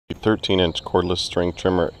13-inch cordless string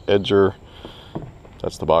trimmer edger.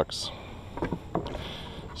 That's the box.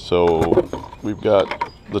 So we've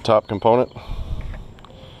got the top component.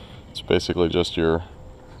 It's basically just your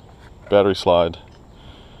battery slide,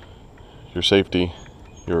 your safety,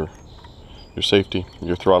 your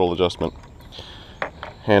throttle adjustment,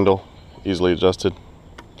 handle, easily adjusted,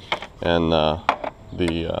 and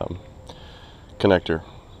the connector.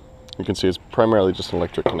 You can see it's primarily just an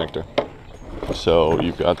electric connector. So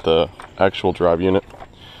you've got the actual drive unit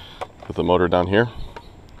with the motor down here.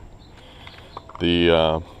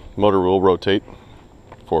 The motor will rotate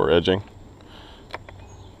for edging.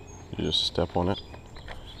 You just step on it.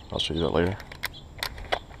 I'll show you that later.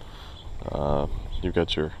 You've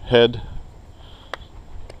got your head,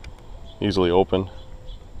 easily open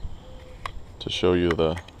to show you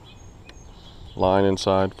the line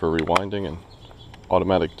inside for rewinding and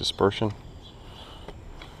automatic dispersion.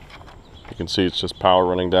 You can see it's just power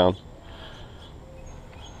running down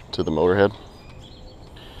to the motor head.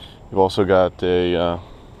 You've also got a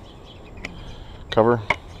cover,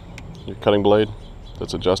 your cutting blade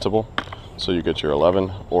that's adjustable, so you get your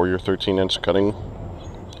 11 or your 13-inch cutting.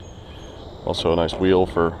 Also a nice wheel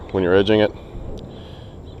for when you're edging it.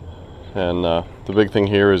 And the big thing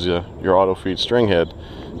here is your auto feed string head.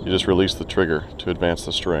 You just release the trigger to advance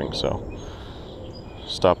the string. So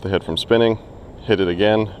stop the head from spinning, hit it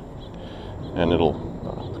again, and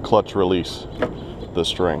it'll clutch release the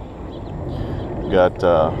string. You got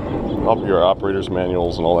your operator's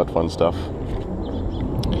manuals and all that fun stuff,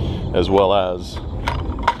 as well as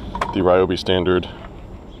the Ryobi standard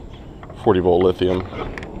 40-volt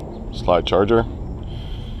lithium slide charger.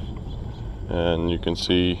 And you can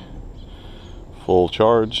see full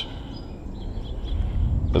charge,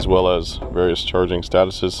 as well as various charging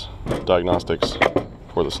statuses, diagnostics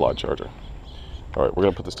for the slide charger. All right, we're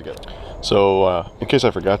gonna put this together. So in case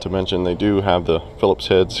I forgot to mention, they do have the Phillips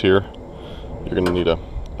heads here. You're gonna need a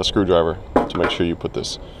screwdriver to make sure you put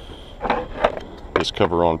this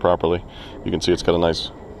cover on properly. You can see it's got a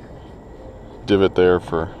nice divot there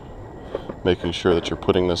for making sure that you're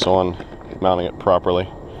putting this on, mounting it properly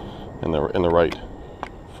in the right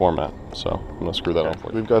format. So I'm gonna screw that on for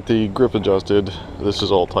you. We've got the grip adjusted. This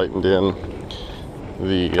is all tightened in.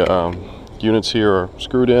 The units here are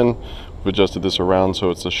screwed in. We've adjusted this around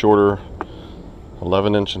so it's a shorter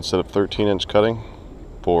 11-inch instead of 13-inch cutting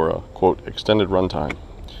for a quote extended runtime.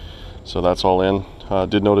 So that's all in.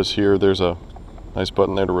 Did notice here there's a nice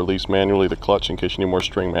button there to release manually the clutch in case you need more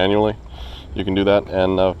string manually. You can do that.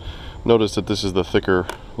 And notice that this is the thicker,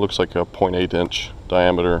 looks like a 0.8-inch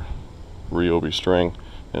diameter Ryobi string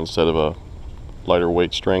instead of a lighter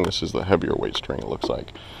weight string. This is the heavier weight string, it looks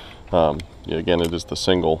like. Yeah, again, it is the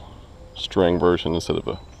single string version instead of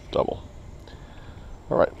a double.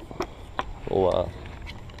 All right, we'll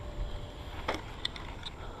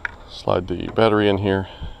slide the battery in here.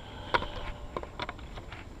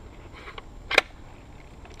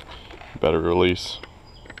 Battery release,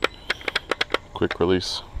 quick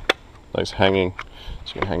release, nice hanging,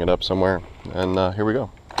 so you can hang it up somewhere. And here we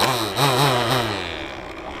go.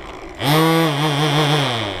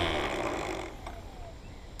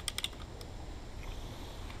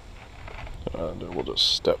 We'll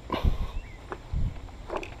just step,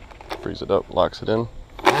 freeze it up, locks it in.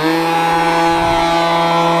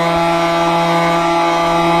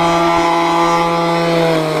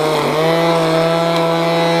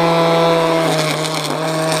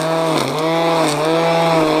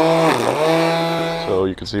 So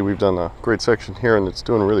you can see we've done a great section here and it's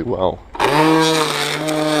doing really well.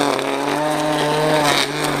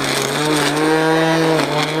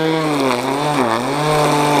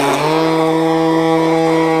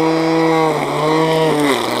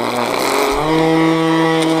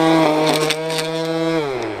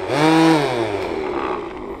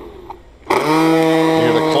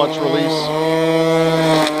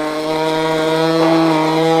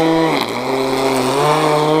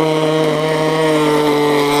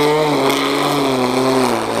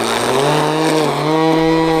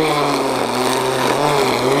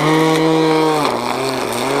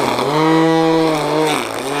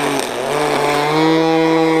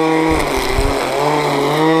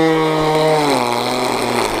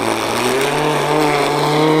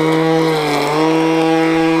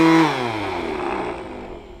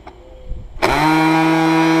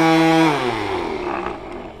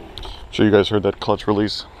 Sure you guys heard that clutch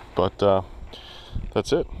release, but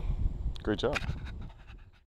that's it. Great job.